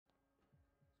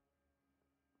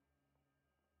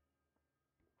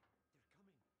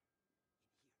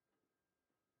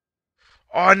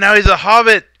Oh, now he's a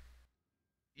hobbit.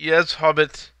 Yes,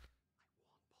 hobbit.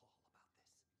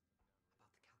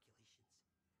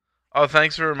 Oh,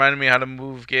 thanks for reminding me how to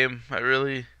move, game. I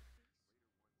really.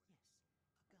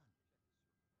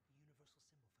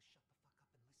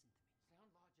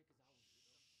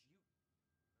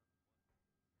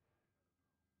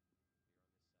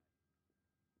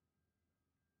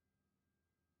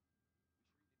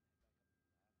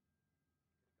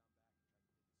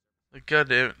 God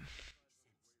damn it.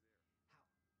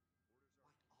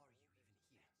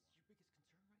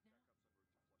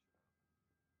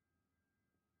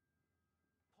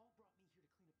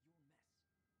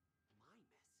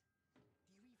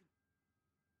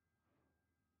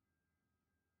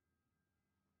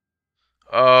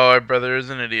 Oh, our brother is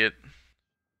an idiot.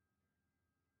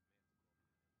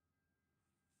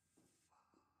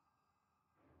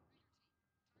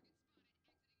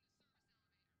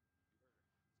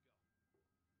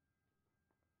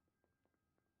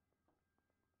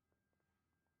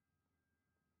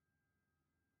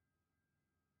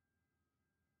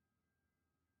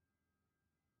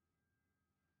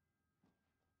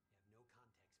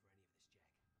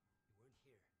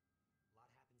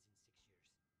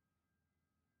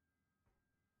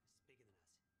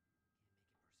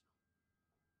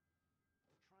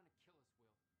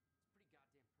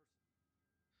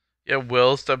 Yeah,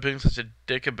 Will, stop being such a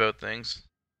dick about things.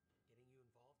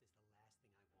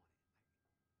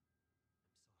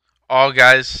 Oh,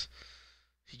 guys,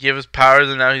 he gave us powers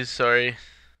and now he's sorry.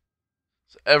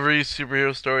 It's every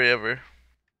superhero story ever.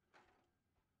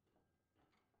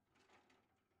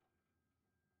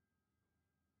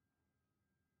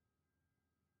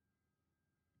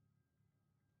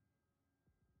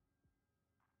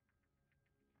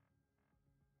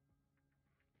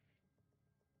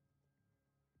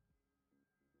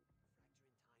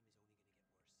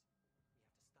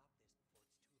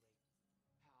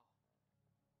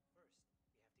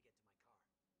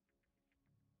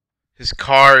 His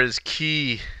car is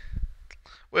key.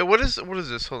 Wait, what is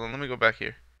this? Hold on, let me go back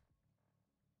here.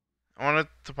 I want it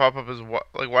to pop up as what?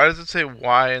 Like, why does it say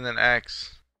Y and then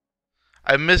X?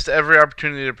 I missed every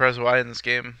opportunity to press Y in this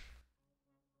game.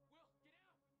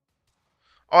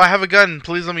 Oh, I have a gun.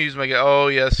 Please let me use my gun. Oh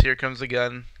yes, here comes the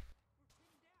gun.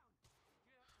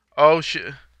 Oh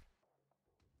shit.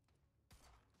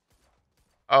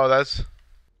 Oh, that's.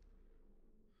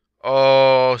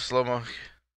 Oh, slow mo.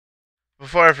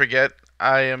 Before I forget,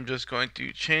 I am just going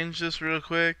to change this real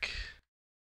quick.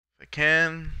 If I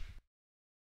can.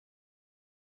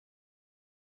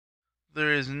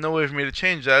 There is no way for me to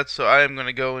change that, so I am going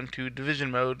to go into division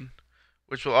mode,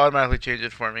 which will automatically change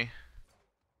it for me.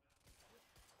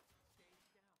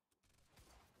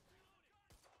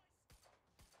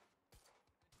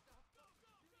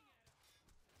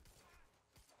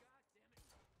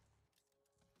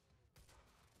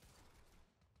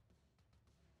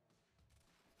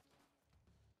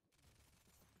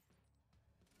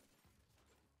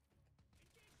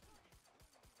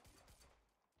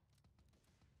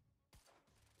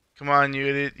 Come on, you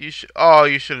idiot. You should. Oh,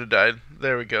 you should have died.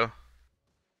 There we go.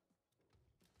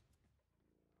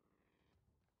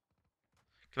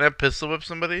 Can I pistol whip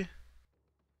somebody?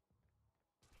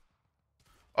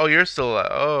 Oh, you're still alive.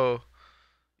 Oh.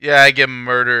 Yeah, I get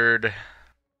murdered.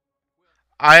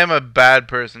 I am a bad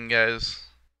person, guys.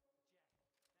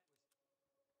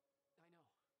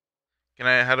 Can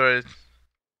I. How do I.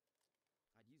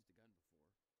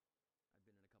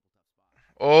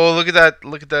 Oh, look at that.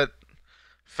 Look at that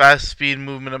fast speed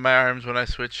movement of my arms when I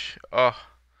switch. Oh,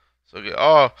 so good.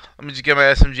 Oh, let me just get my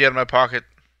SMG out of my pocket.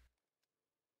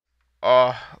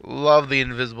 Oh, love the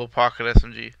invisible pocket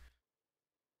SMG.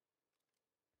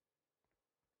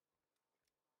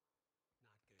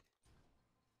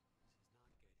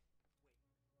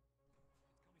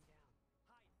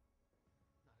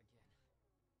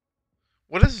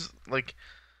 What is, like,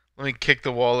 let me kick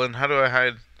the wall in. How do I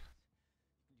hide?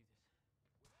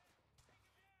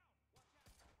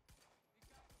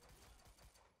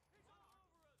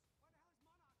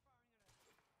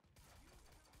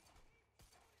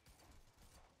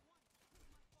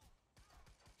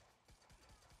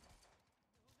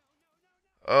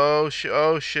 Oh, shit.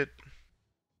 Oh, shit.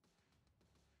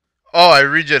 Oh, I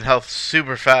regen health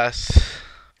super fast.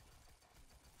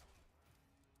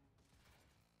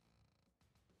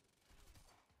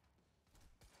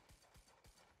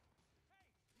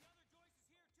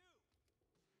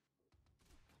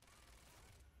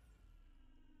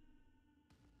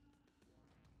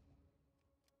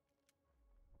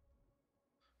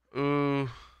 Ooh.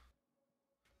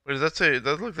 What does that say?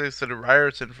 That looks like it said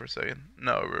Ryerson for a second.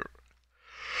 No.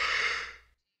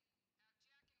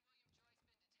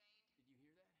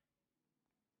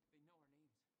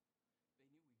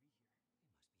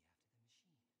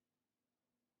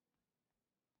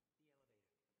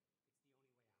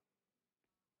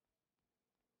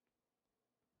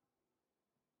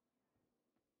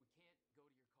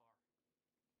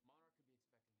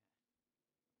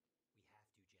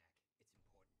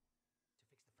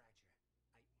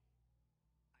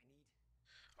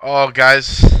 Oh,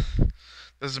 guys,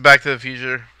 this is Back to the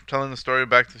Future. I'm telling the story of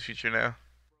Back to the Future now.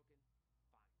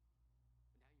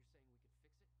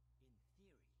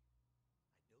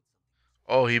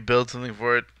 Oh, he built something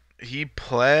for it. He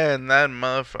planned that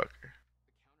motherfucker.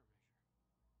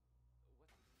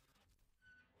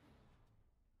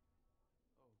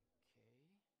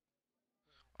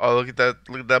 Oh, look at that!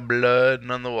 Look at that blood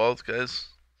on the walls, guys.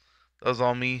 That was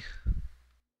all me.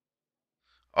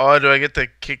 Oh, do I get to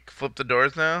flip the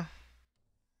doors now?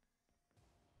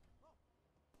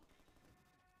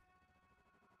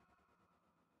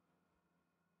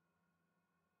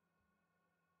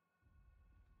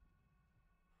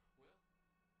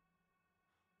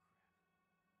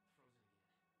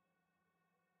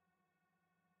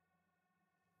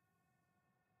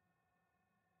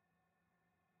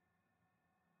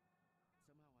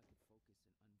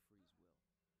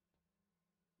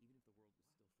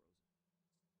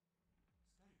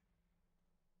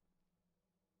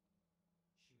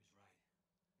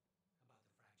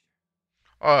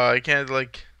 Oh, I can't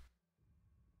like.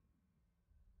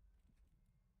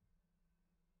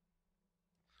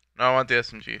 No, I want the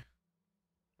SMG.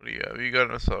 What do you have? You got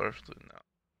an assault rifle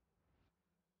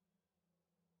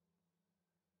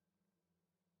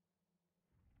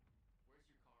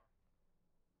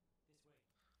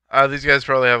now. These guys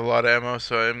probably have a lot of ammo,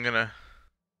 so I'm gonna.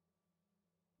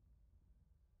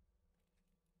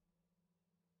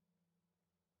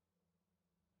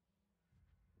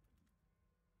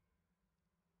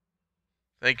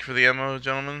 Thank you for the ammo,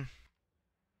 gentlemen.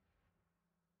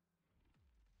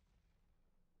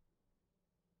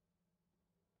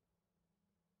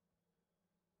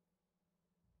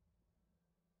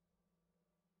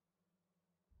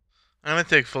 I'm gonna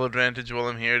take full advantage while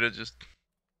I'm here to just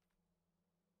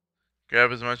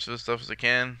grab as much of the stuff as I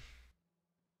can.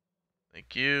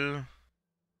 Thank you.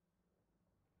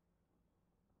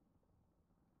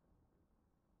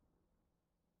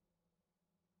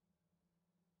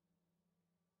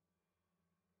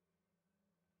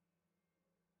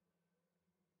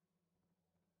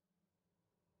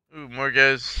 Ooh, more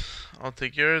guys. I'll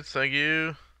take yours. Thank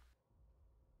you.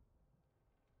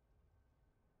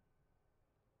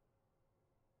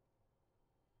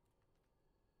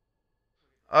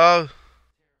 Oh,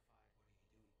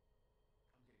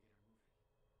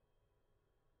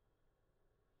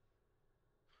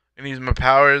 and use my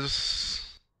powers.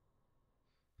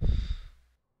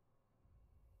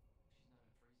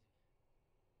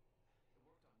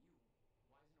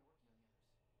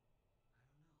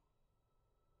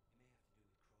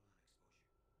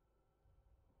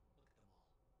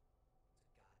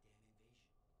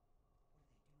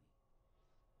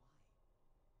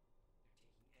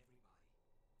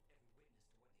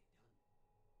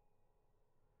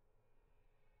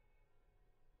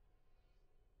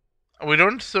 We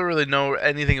don't still really know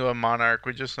anything about Monarch.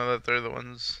 We just know that they're the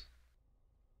ones.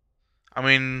 I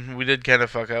mean, we did kind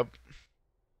of fuck up.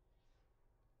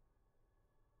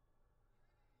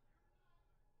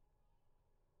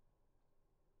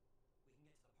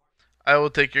 I will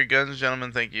take your guns,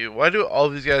 gentlemen. Thank you. Why do all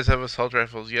these guys have assault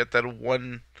rifles? Yet that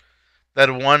one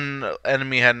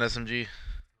enemy had an SMG.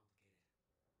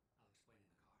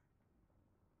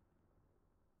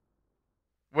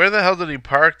 Where the hell did he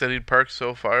park? That he'd park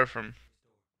so far from?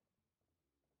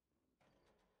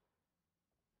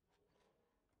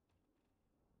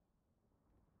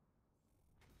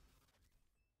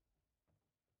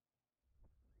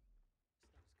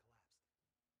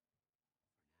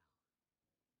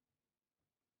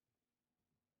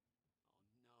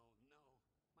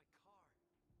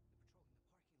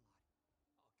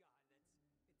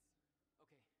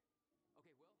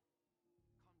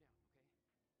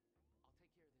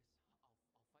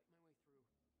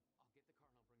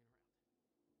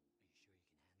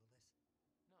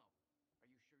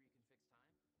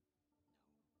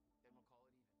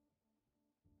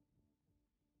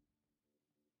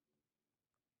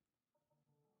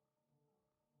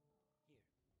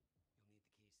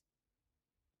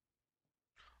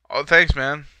 Oh, thanks,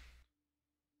 man.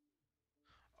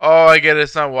 Oh, I get it.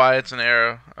 It's not Y. It's an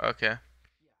arrow. Okay.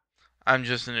 I'm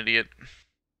just an idiot.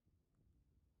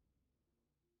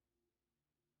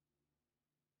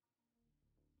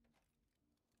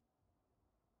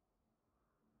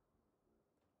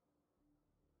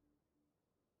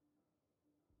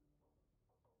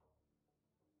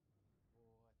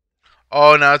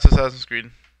 Oh, now it's Assassin's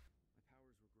Creed.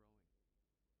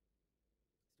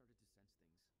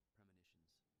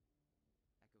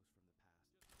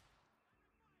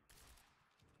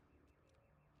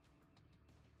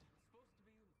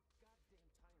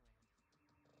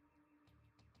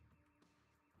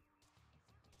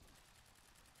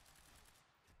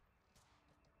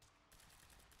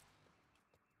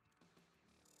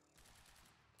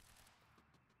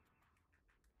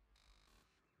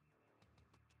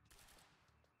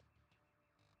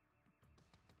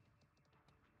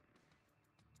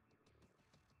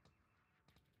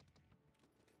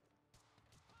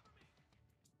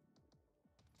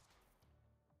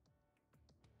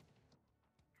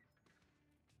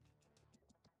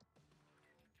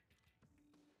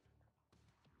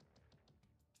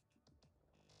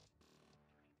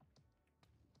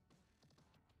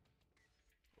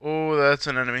 that's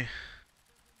an enemy.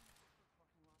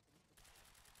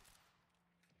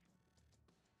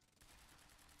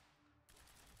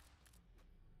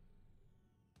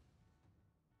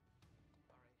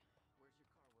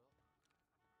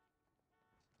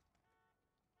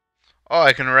 Oh,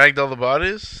 I can ragdoll the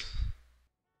bodies?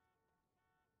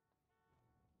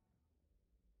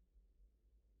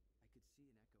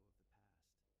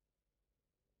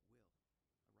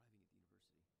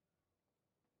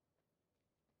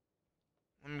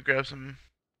 Let me grab some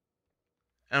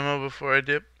ammo before I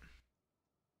dip.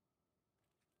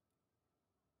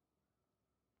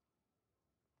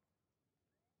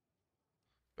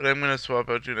 But I'm gonna swap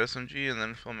out to an SMG and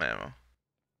then fill my ammo.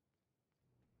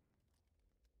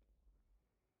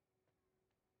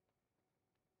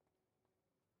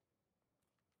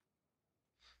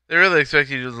 They really expect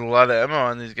you to use a lot of ammo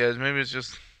on these guys. Maybe it's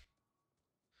just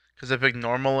because I picked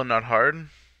normal and not hard.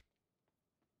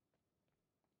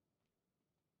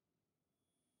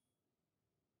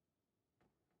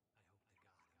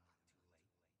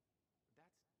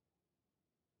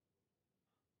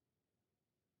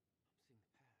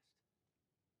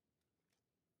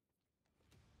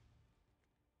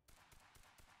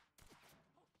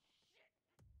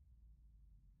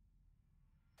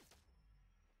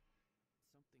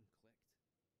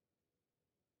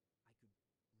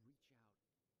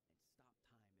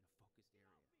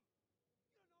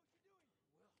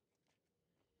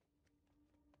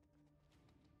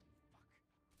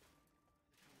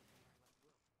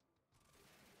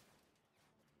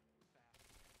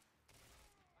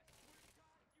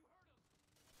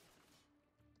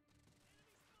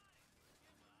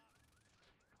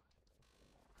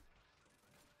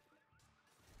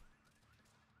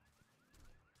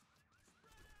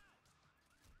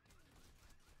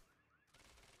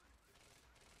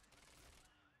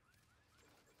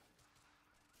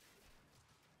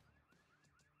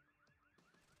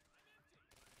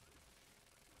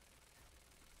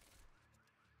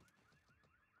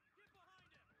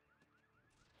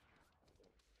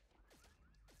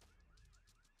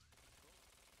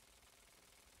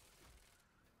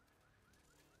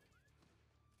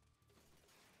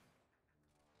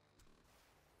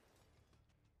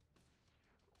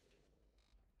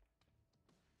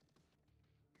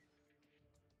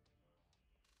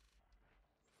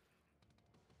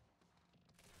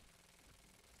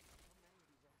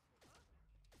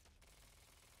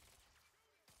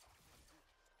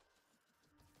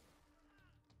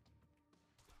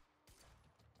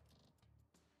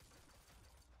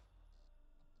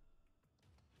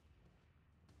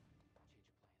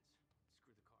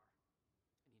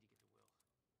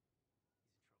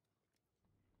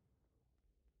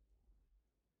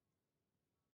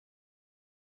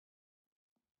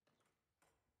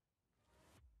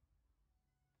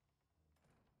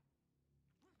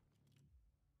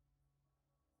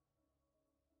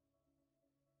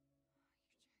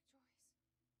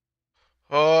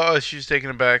 Oh, she's taking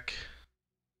it back.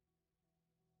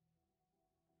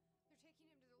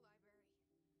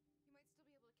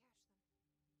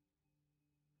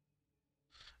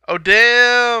 Oh,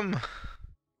 damn!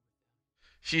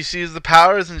 She sees the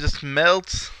powers and just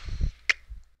melts.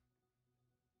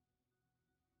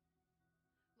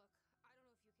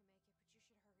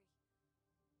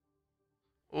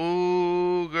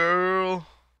 Ooh, girl.